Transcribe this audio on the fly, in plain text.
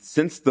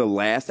since the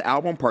last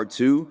album, Part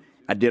 2,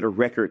 I did a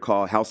record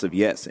called House of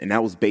Yes, and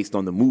that was based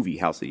on the movie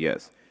House of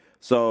Yes.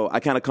 So I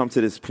kind of come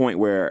to this point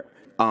where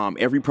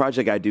every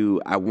project I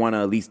do, I want to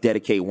at least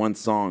dedicate one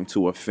song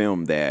to a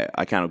film that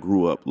I kind of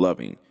grew up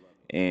loving.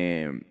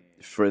 And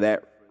for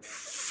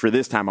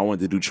this time, I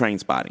wanted to do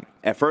Trainspotting.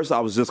 At first, I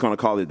was just going to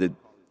call it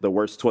the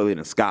worst toilet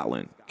in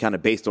Scotland, kind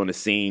of based on the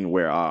scene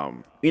where,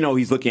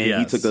 he's looking,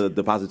 he took the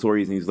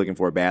depositories and he's looking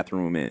for a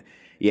bathroom. And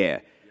yeah,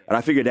 but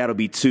I figured that'll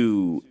be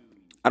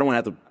I don't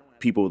want to have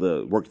people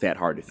to work that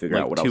hard to figure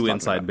out what I was talking about. Too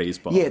inside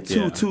baseball. Yeah,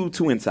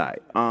 too inside.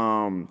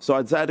 So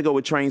I decided to go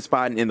with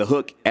Trainspotting, and the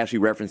hook actually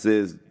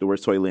references the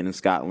worst toilet in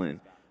Scotland.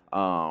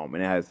 And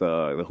it has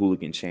the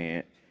hooligan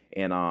chant.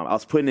 And I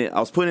was putting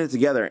it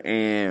together,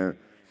 and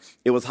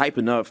it was hype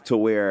enough to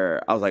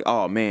where I was like,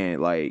 oh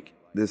man, like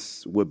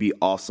this would be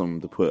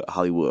awesome to put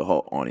Hollywood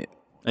Halt on it.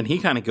 And he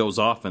kind of goes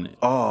off in it.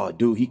 Oh,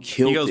 dude, he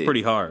killed it. He goes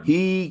pretty hard.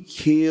 He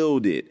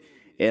killed it.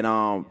 And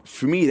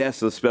for me,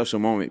 that's a special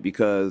moment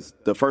because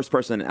the first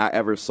rapper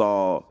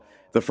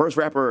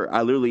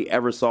I literally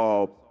ever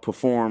saw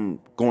perform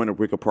going to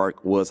Wicker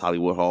Park was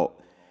Hollywood Halt.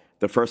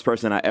 The first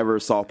person I ever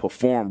saw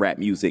perform rap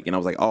music, and I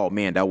was like, oh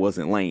man, that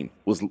wasn't lame,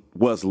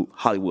 was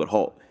Hollywood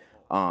Halt.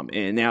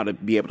 And now to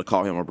be able to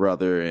call him a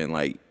brother, and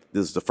like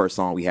this is the first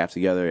song we have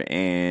together,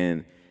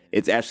 and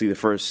it's actually the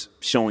first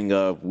showing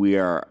of we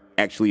are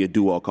actually a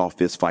duo called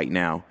Fist Fight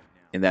now,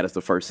 and that is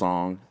the first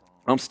song.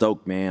 I'm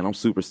stoked, man. I'm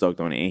super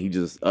stoked on it. And he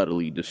just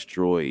utterly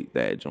destroyed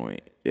that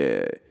joint.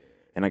 Yeah.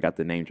 And I got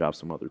to name drop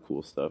some other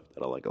cool stuff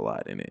that I like a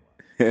lot in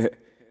it.